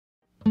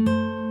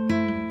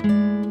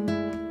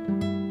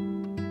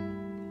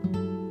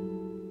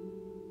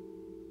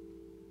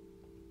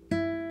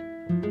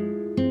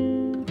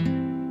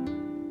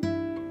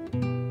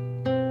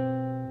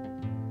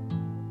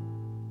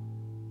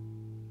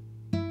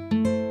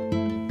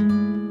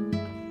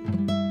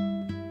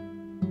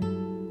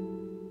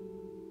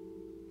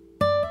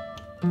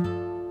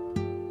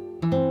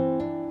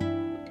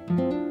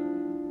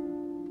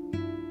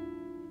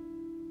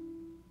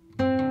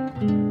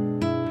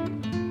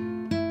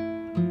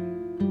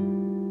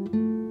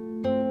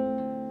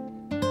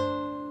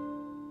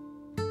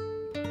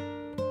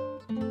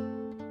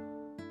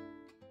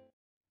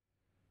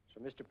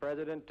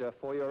President,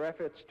 for your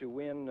efforts to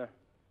win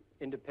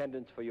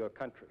independence for your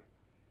country,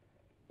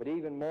 but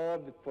even more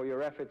for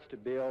your efforts to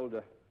build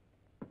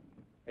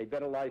a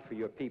better life for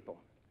your people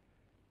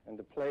and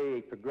to play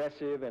a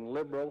progressive and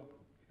liberal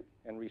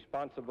and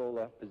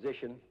responsible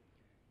position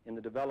in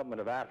the development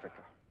of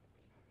Africa.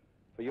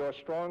 For your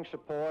strong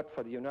support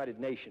for the United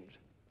Nations.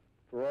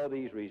 For all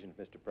these reasons,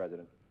 Mr.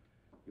 President,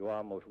 you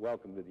are most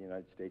welcome to the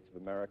United States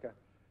of America.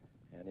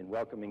 And in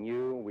welcoming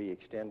you, we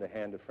extend a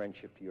hand of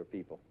friendship to your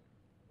people.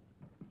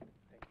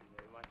 Thank you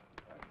very much.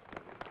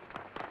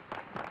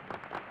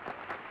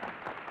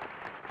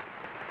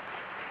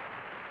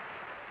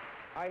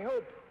 I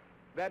hope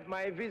that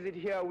my visit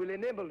here will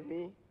enable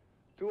me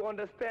to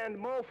understand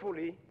more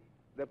fully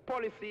the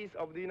policies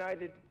of the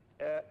United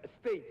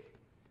States,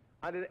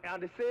 and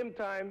at the same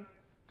time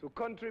to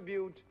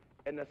contribute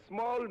in a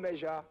small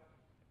measure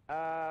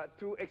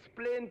to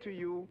explain to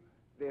you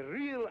the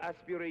real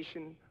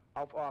aspiration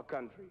of our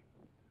country.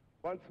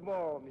 Once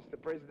more, Mr.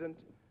 President,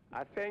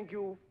 I thank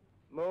you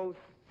most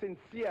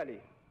sincerely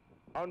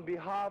on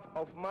behalf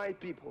of my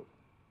people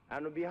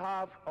and on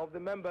behalf of the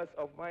members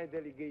of my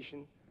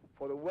delegation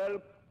for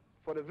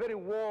the very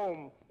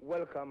warm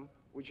welcome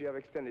which you have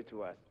extended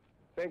to us.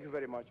 Thank you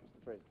very much,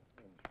 Mr. President.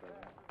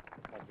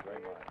 Thank you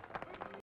very much.